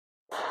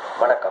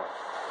வணக்கம்.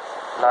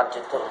 நான்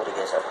சித்தூர்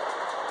முருகேசன்.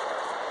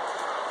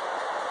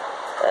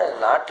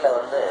 நாட்டில்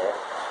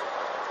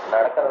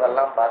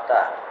நடக்கிறதெல்லாம் பார்த்தா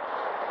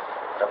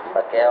ரொம்ப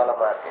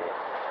கேவலமாக இருக்குது.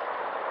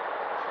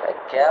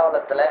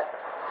 கேவலத்தில்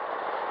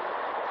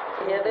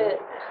எது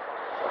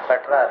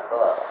பெட்டராக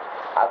இருக்கோ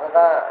அதை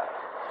தான்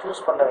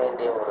சூஸ் பண்ண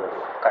வேண்டிய ஒரு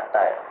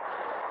கட்டாயம்.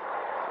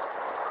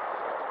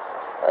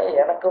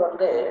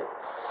 எனக்கு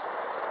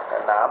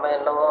நாம்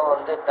என்னவோ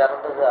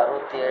பிறந்தது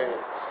 67.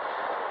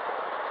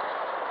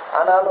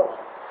 ஆனாலும்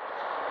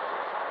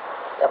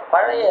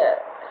பழைய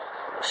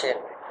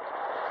விஷயங்கள்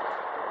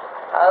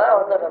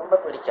அதான் ரொம்ப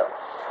பிடிக்கும்.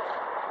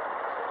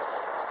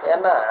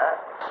 ஏன்னா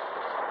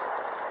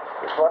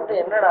இப்போ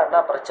என்னடா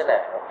பிரச்சனை,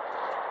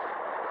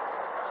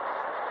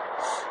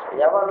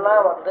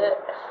 எவன்லாம்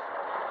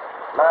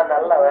நான்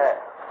நல்லவன்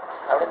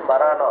அப்படின்னு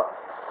வரானோ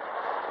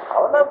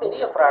அவன்தான்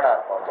பெரிய ஃப்ராடா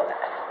இருப்பான் போல.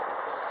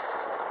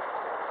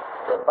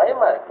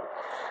 பயமா இருக்கு.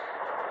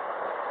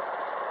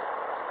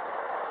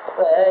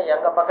 இப்ப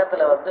எங்க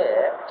பக்கத்துல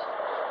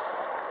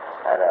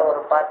ஒரு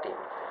பார்ட்டி,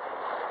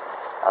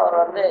 அவர்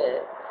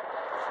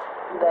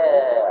இந்த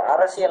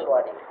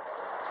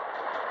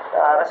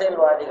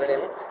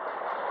அரசியல்வாதிகளில்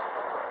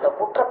இந்த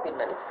குற்ற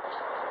பின்னணி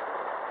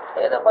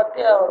இதை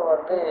பத்தி அவர்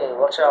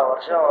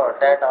வருஷம்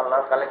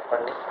டேட்டாலாம் கலெக்ட்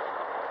பண்ணி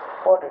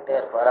போட்டுட்டே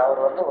இருப்பார். அவர்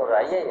ஒரு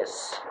IAS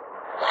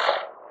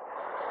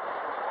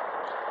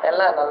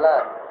எல்லாம் நல்லா.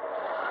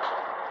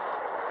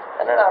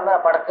 என்னடா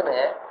படக்குன்னு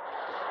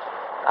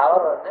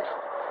அவர்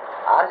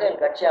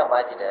அரசியல் கட்சியா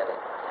மாத்திட்டாரு,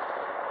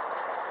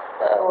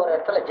 ஒரு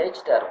இடத்துல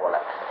ஜெயிச்சிட்டாரு போல.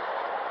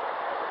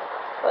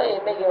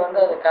 இன்னைக்கு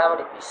அது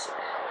காமெடி பீஸ்.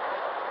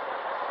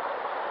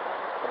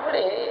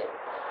 இப்படி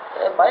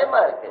பயமா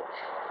இருக்கு.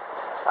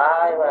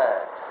 இவன்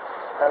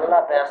நல்லா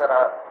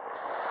பேசுறான்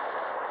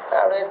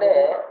அப்படின்னு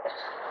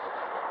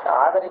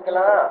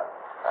ஆதரிக்கலாம்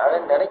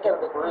அப்படின்னு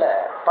நினைக்கிறதுக்குள்ள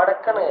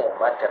படக்குன்னு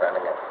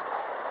மாத்திடுறானுங்க.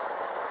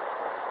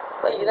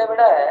 இதை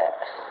விட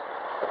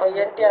இப்ப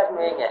NTR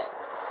வைங்க,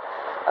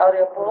 அவர்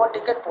எப்பவோ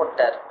டிக்கெட்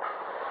போட்டார்.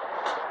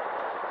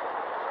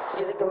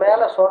 இதுக்கு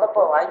மேல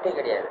சொதப்ப வாய்ப்பே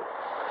கிடையாது.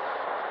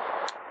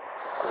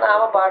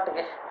 நாம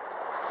பாட்டுக்கு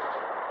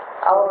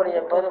அவருடைய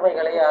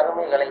பெருமைகளை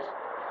அருமைகளை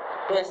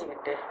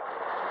பேசிக்கிட்டு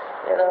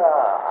ஏதோ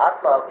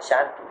ஆத்மாவுக்கு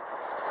சாந்தி.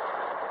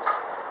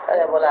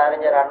 அதே போல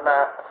அறிஞர் அண்ணா,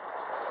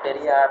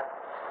 பெரியார்,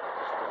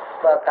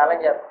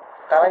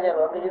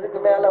 கலைஞர்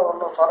இதுக்கு மேல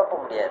ஒன்றும் சொதப்ப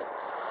முடியாது.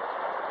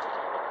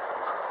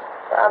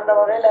 அந்த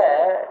வகையில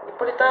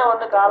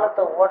இப்படித்தான்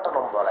காலத்தை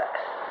ஓட்டணும் போல.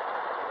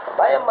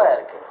 பயமா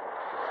இருக்கு,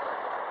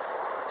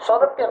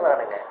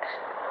 சொதப்பிடுறானுங்க.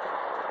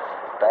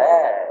 இப்ப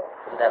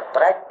இந்த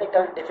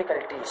பிராக்டிக்கல்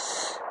டிஃபிகல்டிஸ்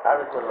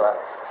அப்படின்னு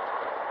சொல்லுவாங்க,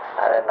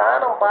 அதை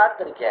நானும்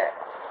பார்த்துருக்கேன்.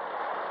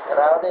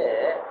 அதாவது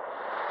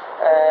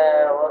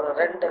ஒரு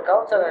 2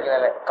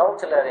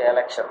 கவுன்சிலர்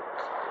எலெக்ஷன்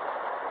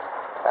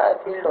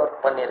ஃபீல்டு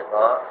ஒர்க்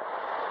பண்ணியிருக்கோம்.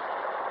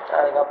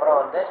 அதுக்கப்புறம்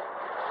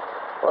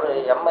ஒரு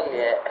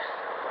MLA,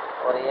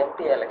 ஒரு MP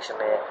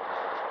எலெக்ஷனு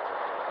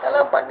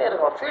எல்லாம்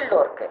பண்ணியிருக்கோம், ஃபீல்டு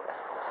ஒர்க்கு.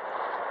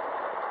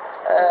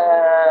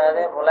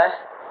 அதே போல்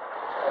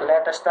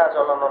லேட்டஸ்ட்டாக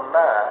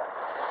சொல்லணும்னா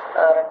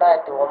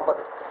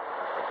 2009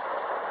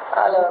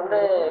 அதில்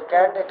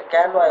கேண்டிடேட்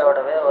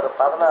கேன்வாயோடவே ஒரு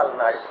 14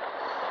 நாள்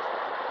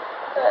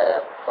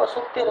இப்போ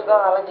சுற்றி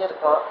இருக்கோம்,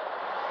 அலைஞ்சிருக்கோம்.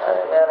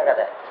 அது வேறு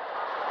கதை.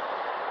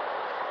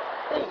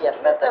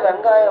 என்னத்த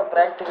வெங்காயம்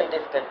ப்ராக்டிக்கல்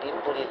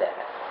டிஃபிகல்ட்டின்னு புரியல.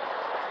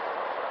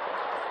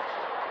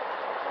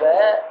 இப்போ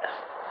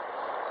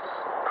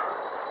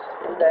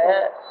இந்த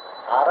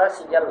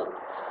அரசியல்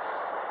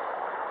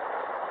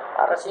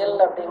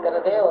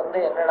அப்படிங்கிறதே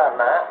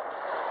என்னடான்னா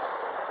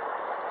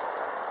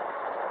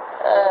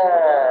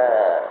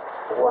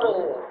ஒரு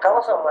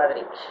கவசம்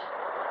மாதிரி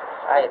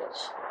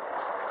ஆயிடுச்சு.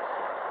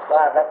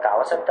 அந்த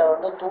கவசத்தை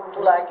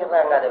தூள்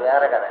ஆக்கிடுறாங்க, அது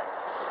வேற கதை.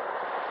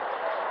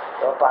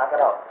 இப்போ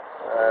பார்க்குறோம்,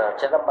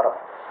 சிதம்பரம்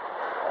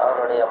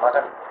அவருடைய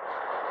மகன்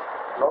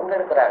நொங்கு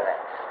எடுக்கிறாங்க.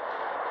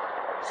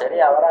 சரி,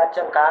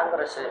 அவராச்சும்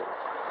காங்கிரஸ்.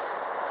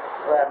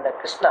 அந்த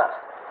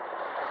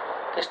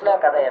கிருஷ்ணா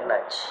கதை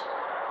என்னாச்சு?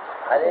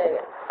 அதே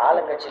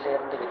ஆளுங்கட்சியில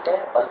இருந்துக்கிட்டே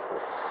பல்பு.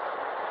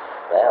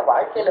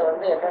 வாழ்க்கையில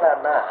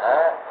என்னடான்னா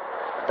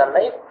the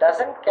life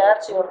doesn't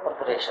catch your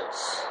preparations.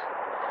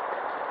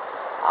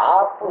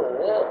 ஆப்பு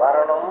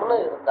வரணும்னு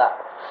இருந்தா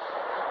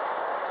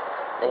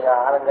நீங்க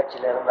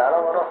ஆளுங்கட்சியில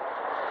இருந்தாலும் வரும்,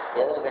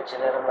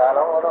 எதிர்கட்சியில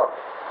இருந்தாலும் வரும்,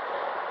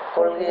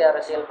 கொள்கை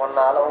அரசியல்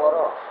பண்ணாலும்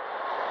வரும்,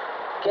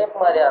 கேப்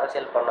மாதிரி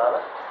அரசியல்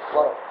பண்ணாலும்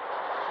வரும்.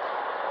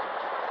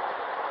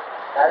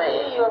 அதை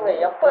இவங்க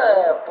எப்ப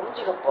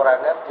புரிஞ்சுக்க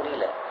போறாங்க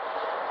புரியல.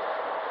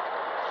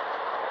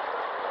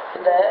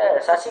 இந்த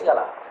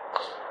சசிகலா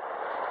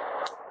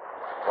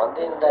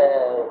இந்த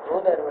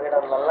ஜூனியர்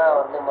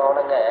வீடன்லாம்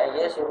மௌனங்க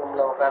ஏசி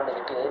ரூம்ல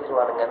உட்காந்துக்கிட்டு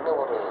எழுதிடுவானுங்கன்னு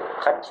ஒரு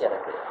கட்சி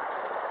எனக்கு.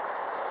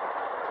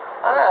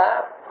 ஆனா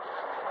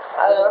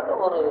அது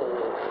ஒரு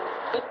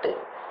பிட்டு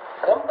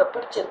ரொம்ப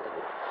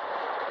பிடிச்சிருக்குது.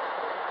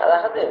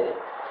 அதாவது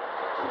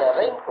இந்த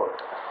ரெயின்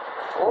கோட்,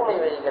 பூமி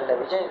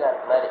வழிகளில்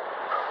விஜயகாந்த் மாதிரி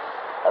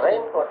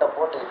ரெயின் கோட்டை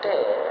போட்டுக்கிட்டு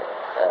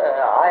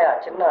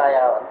சின்ன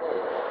ஆயா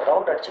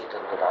ரவுண்ட் அடிச்சுக்கிட்டு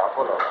இருக்குது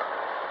அப்போலோ.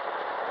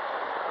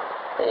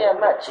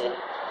 என்னாச்சு,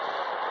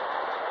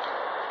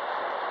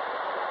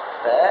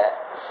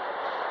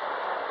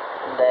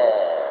 இந்த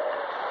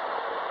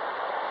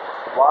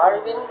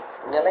வாழ்வின்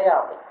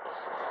நிலையாமை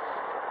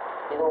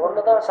இது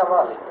ஒண்ணுதான்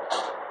சவால்.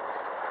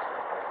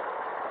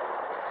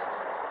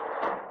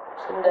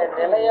 இந்த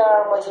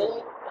நிலையாமையை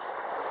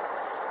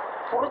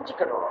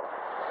புரிஞ்சுக்கணும்.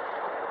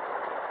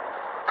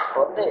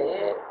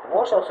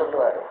 ஓஷோ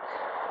சொல்லுவாரு,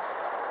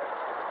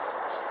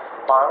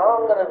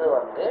 பணம்ங்கிறது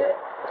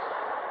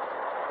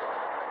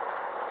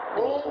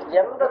நீ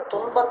எந்த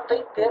துன்பத்தை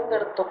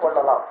தேர்ந்தெடுத்துக்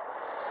கொள்ளலாம்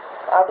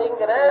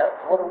அப்படிங்கிற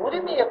ஒரு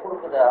உரிமையை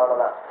கொடுக்குது,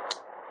 அவ்வளவுதான்.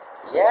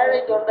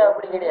 ஏழைக்கு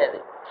அப்படி கிடையாது.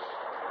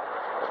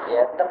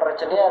 எந்த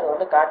பிரச்சனையும்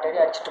அது காட்டடி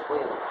அடிச்சுட்டு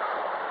போயிடும்.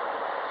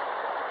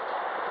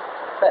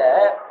 இப்ப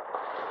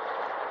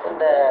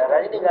இந்த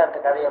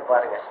ரஜினிகாந்த் கதையை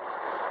பாருங்க.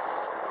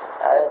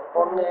 அது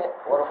பொண்ணு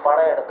ஒரு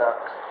படம் எடுக்கும்,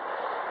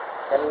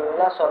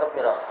 எல்லாம்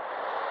சொதப்பிடும்.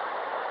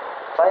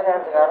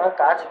 ஃபைனான்ஸுக்காரன்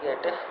காசு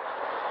கேட்டு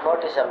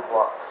நோட்டீஸ்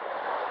அனுப்புவான்,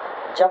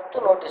 ஜப்து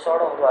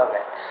நோட்டீஸோடு விடுவாங்க.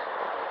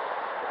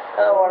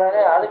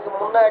 உடனே அதுக்கு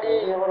முன்னாடி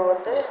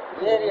இவர்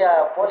ஏரியா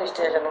போலீஸ்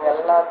ஸ்டேஷனுங்க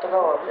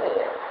எல்லாத்துக்கும்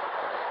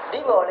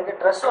தீபாவளிக்கு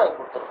ட்ரெஸ் வாங்கி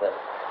கொடுத்துருப்பாரு.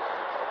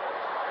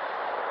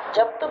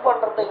 ஜப்து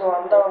பண்ணுறதுக்கு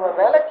வந்தவங்க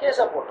மேலே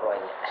கேஸை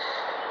போட்டுருவாங்க.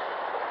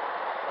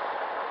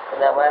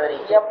 இந்த மாதிரி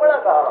எவ்வளோ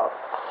காலம்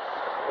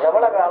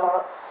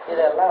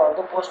இதெல்லாம்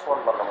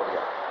போஸ்ட்போன் பண்ண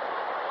முடியும்?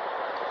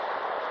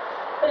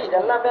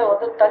 இதெல்லாமே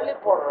தள்ளி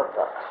போடுறது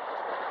தான்.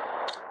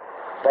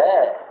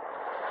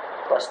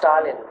 இப்போ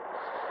ஸ்டாலின்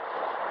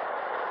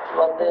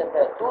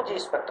இந்த 2G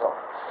ஸ்பெக்ட்ரம்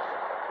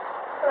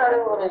அது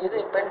ஒரு இது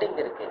பெண்டிங்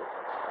இருக்கு.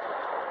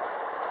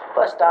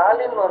 இப்போ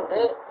ஸ்டாலின்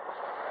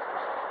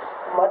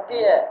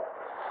மத்திய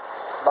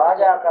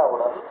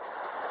பாஜகவுடன்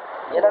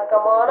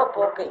இணக்கமான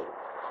போக்கை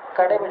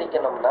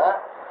கடைபிடிக்கணும்னா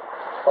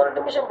ஒரு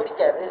நிமிஷம்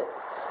பிடிக்காது.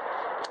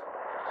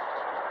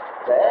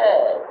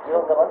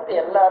 இவங்க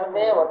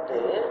எல்லாருமே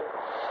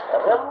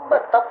ரொம்ப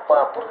தப்பா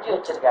புரிஞ்சு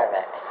வச்சிருக்காங்க.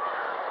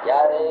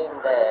 யாரு?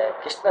 இந்த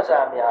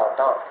கிருஷ்ணசாமி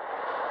ஆகட்டும்,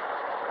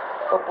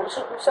 இப்போ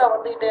புதுசா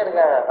வந்துகிட்டே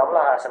இருக்காங்க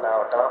கமலஹாசன்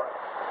ஆகட்டும்.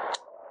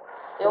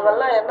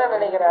 இவங்கெல்லாம் என்ன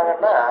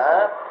நினைக்கிறாங்கன்னா,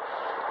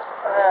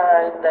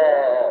 இந்த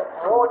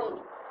மோடி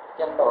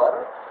என்பவர்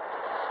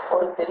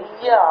ஒரு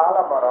பெரிய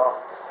ஆலமரம்,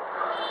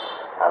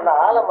 அந்த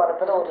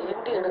ஆலமரத்துல ஒரு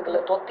இண்டி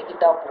இடுக்கல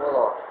தொத்திக்கிட்டா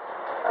போதும்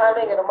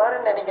அப்படிங்கிற மாதிரி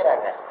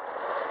நினைக்கிறாங்க.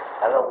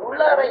 அங்க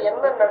உள்ளார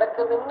என்ன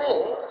நடக்குதுன்னு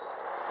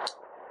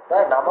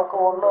நமக்கு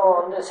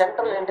ஒன்றும்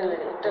சென்ட்ரல்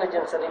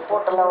இன்டெலிஜென்ஸ்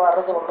ரிப்போர்ட் எல்லாம்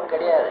வர்றது ஒன்றும்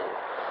கிடையாது.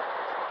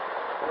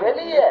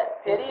 வெளியே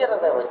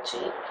தெரியறத வச்சு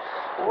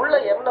உள்ள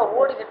என்ன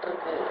ஓடிக்கிட்டு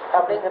இருக்கு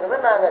அப்படிங்கிறத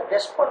நாங்க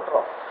கெஸ்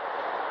பண்றோம்.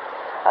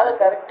 அது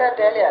கரெக்டா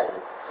டேலி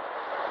ஆகுது.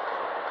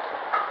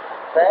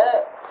 இப்ப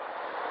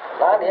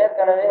நான்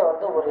ஏற்கனவே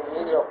ஒரு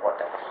வீடியோ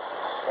போட்டேன்.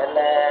 என்ன?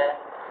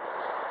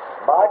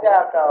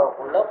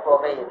 பாஜகவுக்குள்ள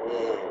புகையுது.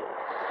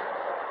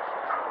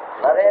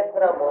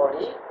 நரேந்திர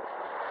மோடி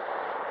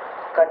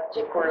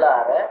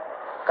கட்சிக்குள்ளார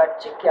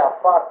கட்சிக்கு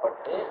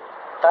அப்பாற்பட்டு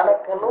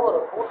தனக்குன்னு ஒரு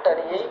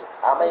கூட்டணியை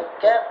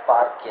அமைக்க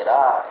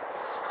பார்க்கிறார்.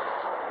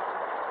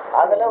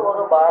 அதுல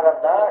ஒரு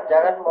பாகம் தான்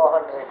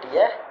ஜெகன்மோகன்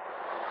ரெட்டிய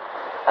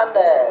அந்த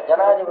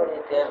ஜனாதிபதி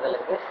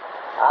தேர்தலுக்கு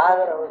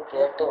ஆதரவு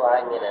கேட்டு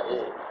வாங்கினது.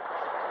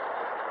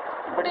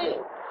 இப்படி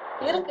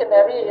இருக்கு,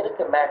 நிறைய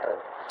இருக்கு மேட்ரு.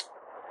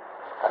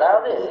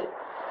 அதாவது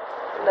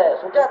இந்த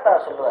சுஜாதா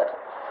சொல்லுவார்,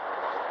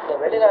 இந்த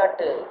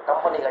வெளிநாட்டு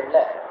கம்பெனிகள்ல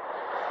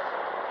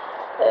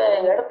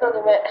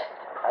எடுத்ததுமே,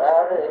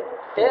 அதாவது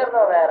பேர்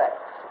தான் வேற,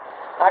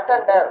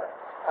 அட்டண்டர்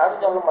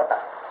அப்படின்னு சொல்ல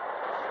மாட்டான்,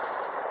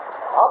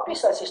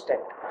 ஆபீஸ்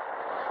அசிஸ்டன்ட்.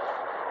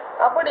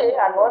 அப்படி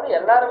அங்க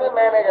எல்லாருமே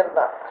மேனேஜர்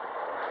தான்.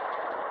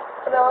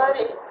 இந்த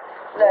மாதிரி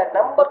இந்த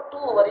நம்பர்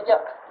 2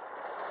 வரைக்கும்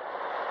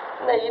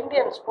இந்த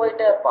இந்தியன்ஸ்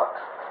போயிட்டே இருப்பான்.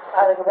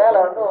 அதுக்கு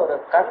மேல ஒரு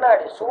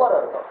கண்ணாடி சுவர்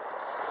இருக்கும்,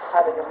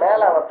 அதுக்கு மேல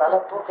அவன் தலை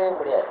தூக்கவே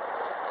முடியாது.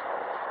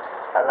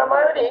 அந்த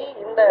மாதிரி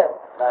இந்த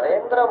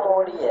நரேந்திர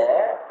மோடிய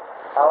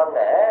அவங்க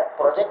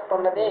ப்ரொஜெக்ட்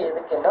பண்ணதே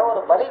எதுக்குன்னா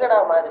ஒரு பலிகடா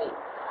மாதிரி.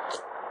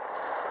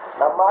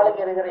 நம்ம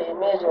ஆளுக்கு இருக்கிற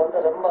இமேஜ்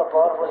ரொம்ப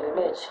பவர்ஃபுல்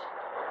இமேஜ்.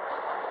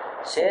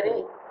 சரி,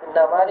 இந்த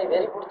மாதிரி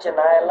வெறி பிடிச்ச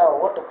நாயெல்லாம்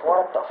ஓட்டு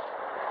போடட்டும்,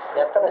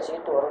 எத்தனை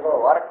சீட்டு வருதோ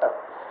வரட்டும்.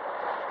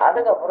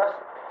 அதுக்கப்புறம்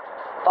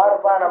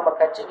பாருப்பா, நம்ம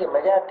கட்சிக்கு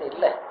மெஜாரிட்டி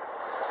இல்லை,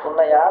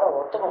 உன்னை யாரும்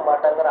ஒத்துக்க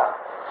மாட்டேங்கிறான்,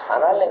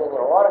 அதனால நீங்க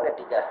ஓரம்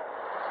கட்டிக்க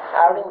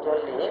அப்படின்னு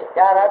சொல்லி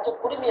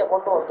யாராச்சும் குடுமையை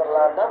கொண்டு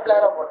வந்துடலான்னு தான்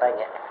பிளான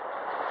போட்டாங்க.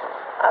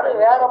 அது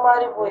வேற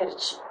மாதிரி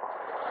போயிருச்சு.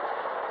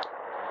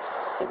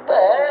 இப்ப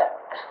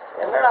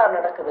என்னடா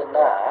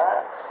நடக்குதுன்னா,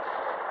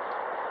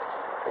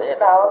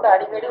 நான்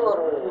அடிக்கடி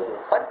ஒரு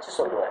பஞ்ச்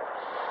சொல்லுவேன்.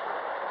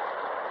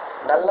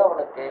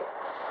 நல்லவனுக்கு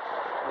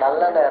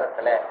நல்ல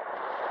நேரத்துல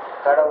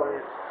கடவுள்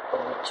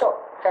கொஞ்சம்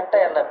கெட்ட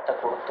எண்ணத்தை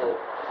கொடுத்து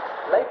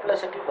லைஃப்ல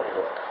செட்டில்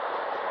பண்ணிடுவார்.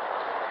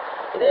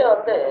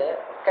 இதே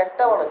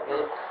கெட்டவனுக்கு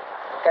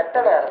கெட்ட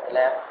நேரத்துல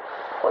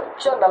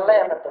கொஞ்சம் நல்ல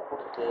எண்ணத்தை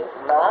கொடுத்து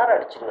நார்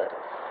அடிச்சிடுவாரு.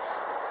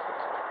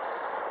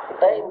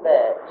 இப்ப இந்த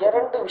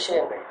 2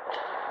 விஷயங்கள்,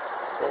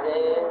 இது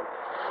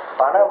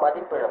பண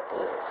மதிப்பிழப்பு,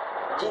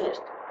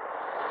 ஜிஎஸ்டி,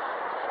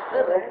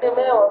 இது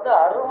ரெண்டுமே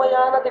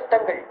அருமையான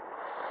திட்டங்கள்.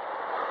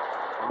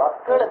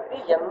 மக்களுக்கு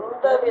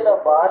எந்தவித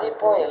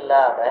பாதிப்பும்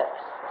இல்லாம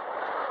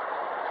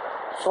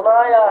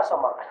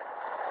சுனாயாசமா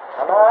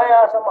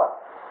அனாயாசமா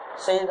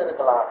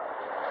செய்திருக்கலாம்.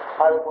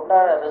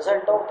 அதுக்குண்டான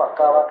ரிசல்ட்டும்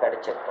பக்காவா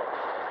கிடைச்சிருக்கும்.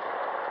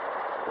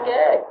 இங்க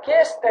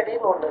கேஸ்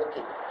ஸ்டடின்னு ஒண்ணு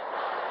இருக்கு.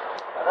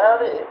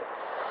 அதாவது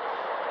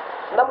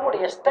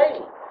நம்முடைய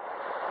ஸ்டைல்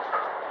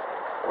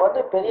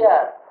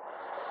பெரியார்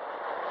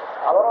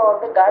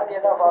அவரும் காந்தியை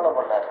தான் ஃபாலோ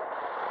பண்ணாரு.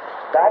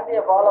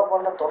 காந்தியை ஃபாலோ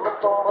பண்ண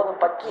 99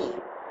 பக்கி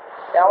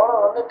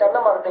அவனும் தென்னை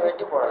மரத்தை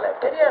வெட்டி போடல,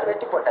 பெரியார்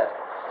வெட்டி போட்டார்.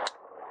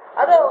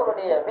 அது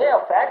அவருடைய வே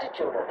ஆஃப்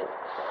ஆட்டிடியூட். அது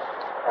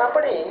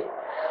அப்படி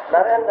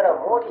நரேந்திர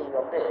மோடி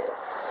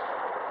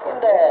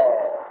இந்த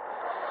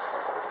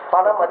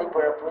பண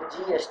மதிப்பிழப்பு,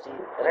 ஜிஎஸ்டி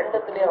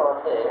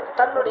ரெண்டுத்துலயும்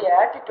தன்னுடைய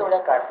ஆட்டிடியூட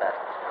காட்டினார்.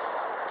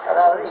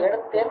 அதாவது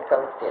எடுத்தேன்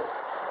கவிழ்த்தேன்.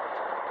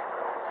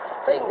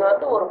 இப்ப இங்க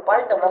ஒரு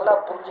பாயிண்ட நல்லா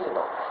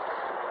புரிஞ்சுக்கணும்.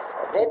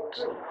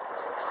 வெற்றி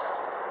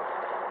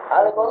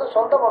அதுக்கு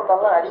சொந்த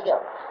பந்தம்லாம்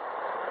அதிகம்,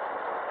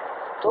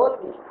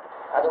 தோல்வி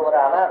அது ஒரு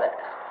அனாதை.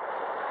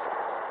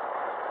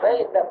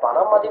 இந்த பண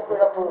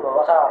மதிப்பிழப்பு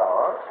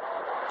விவகாரம்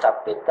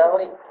தப்பி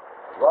தவறி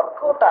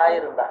ஒர்க் அவுட்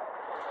ஆயிருந்தா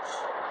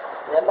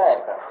இதெல்லாம்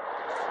இருக்க.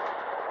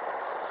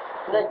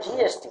 இந்த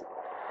ஜிஎஸ்டி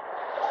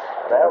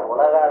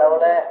உலக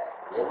அளவுல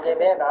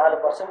எங்கேயுமே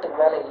 4%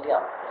 மேல இல்லையா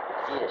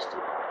ஜிஎஸ்டி.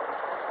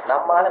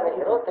 நம்மால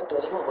 28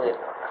 வரைக்கும்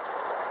போயிருக்காங்க.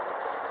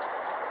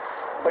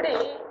 இப்படி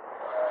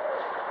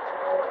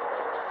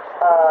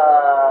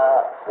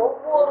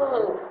ஒவ்வொரு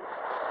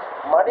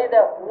மனித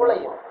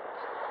மூளையும்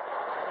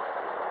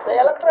இந்த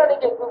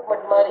எலக்ட்ரானிக்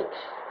எக்யூப்மெண்ட் மாதிரி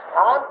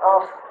ஆன்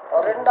ஆஃப்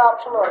 2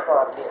 ஆப்ஷனும்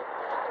இருக்கும். அப்படியே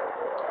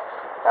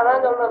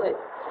அதான் சொன்னது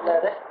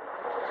என்னது,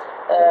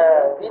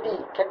 விதி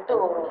கெட்டு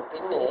வரும்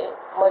பின்னே,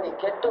 மதி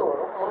கெட்டு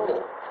வரும் முன்னே.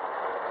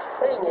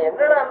 இங்க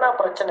என்னடா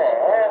பிரச்சனை,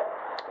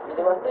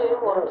 இது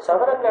ஒரு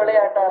சதுரங்க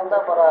விளையாட்டா இருந்தா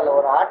பரவாயில்ல,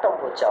 ஒரு ஆட்டம்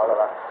போச்சு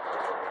அவ்வளவுதான்.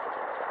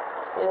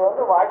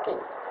 இது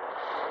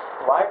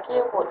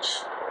வாழ்க்கையே போச்சு.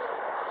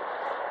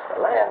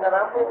 அதெல்லாம் எங்க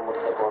தான் போய்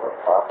முடிய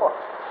போதும் பார்ப்போம்.